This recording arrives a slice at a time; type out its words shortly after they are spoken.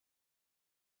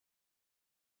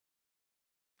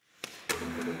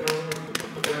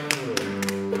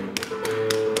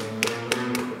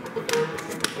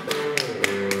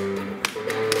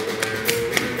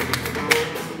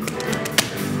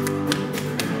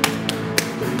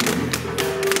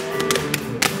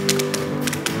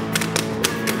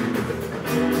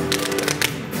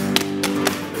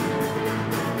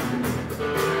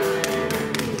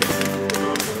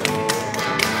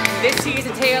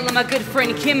my good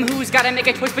friend Kim, who's gotta make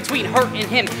a choice between her and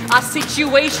him. Our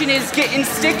situation is getting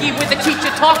sticky with the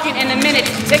teacher talking and the minutes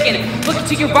ticking. Look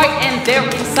to your right and there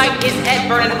in sight is Ed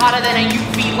burning hotter than a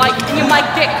UV light. And you might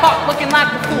get caught looking like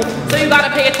a fool, so you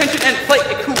gotta pay attention and play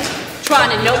it cool.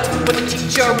 Trying to note what the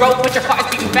teacher wrote, but your heart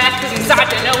is beating fast, cause inside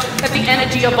you know that the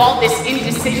energy of all this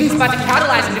indecision's about to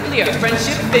catalyze a nuclear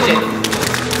friendship vision.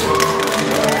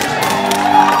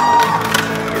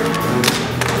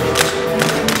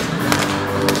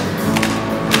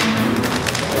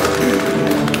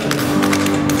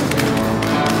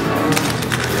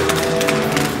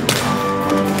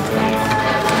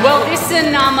 Well, this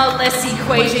anomalous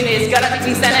equation is gonna take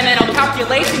some sentimental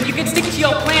calculation. You can stick to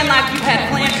your plan like you had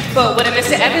planned, but what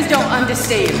Mr. Evans don't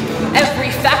understand,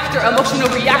 every factor, emotional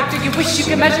reactor, you wish you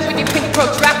could measure with your pink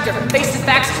protractor. Face the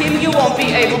facts, Kim, you won't be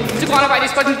able to quantify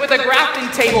these questions with a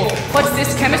graphing table. What's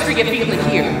this chemistry you're feeling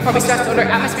here? Probably starts under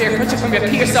atmosphere, pressure from your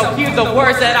peers, so hear the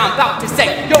words that I'm about to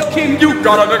say. Yo, Kim, you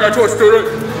gotta make a choice, student.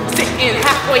 Sitting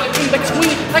halfway in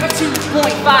between, like a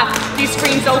 2.5. These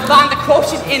screens don't find the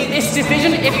quotient in this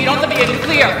division if you don't have a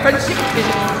nuclear friendship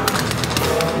vision.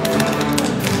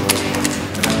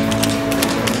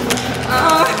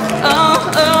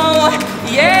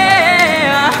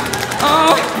 Yeah.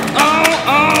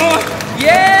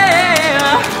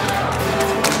 Yeah.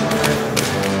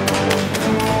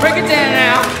 Break it down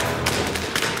now.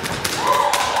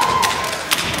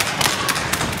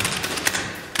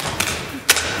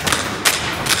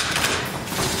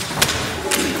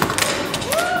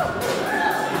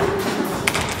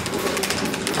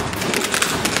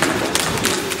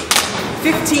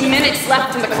 Minutes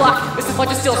left on the clock. Mr.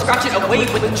 Fletcher's still scratching away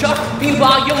with the chalk.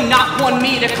 Meanwhile, you'll not want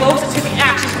me to close to the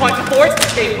action point before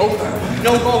it's game over.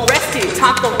 No more resting,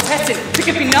 time for testing. Pick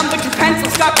up your number, your pencil,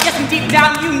 stop guessing. Deep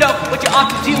down, you know what you ought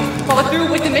to do. Follow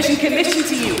through with the mission commissioned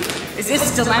to you. Is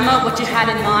this dilemma what you had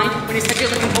in mind when you said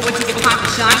you're looking forward to your time to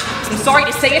shine? I'm sorry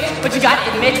to say it, but you gotta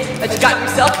admit that you got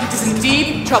yourself into some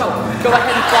deep trouble. Go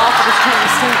ahead and fall for this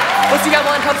training soon. We'll see how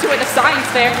well it helps you with the science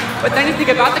fair. But then you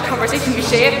think about the conversation you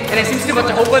shared, and it seems too much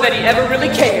to hope that he ever really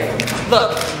cared.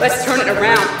 Look, let's turn it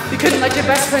around. You couldn't let your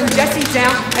best friend Jesse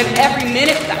down, and every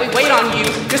minute that we wait on you,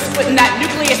 you're splitting that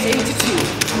nucleus into two.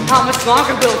 How much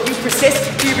longer will you persist?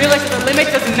 Do you realize that the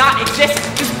limit does not exist?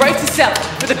 Just brace yourself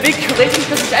with a big collision,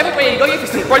 because whichever way you go, you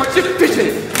have some friendship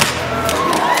vision.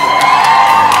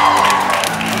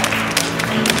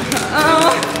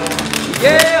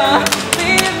 Yeah,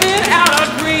 living out our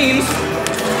dreams.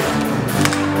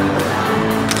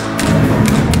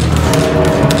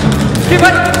 Get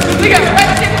ready, we got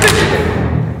ready.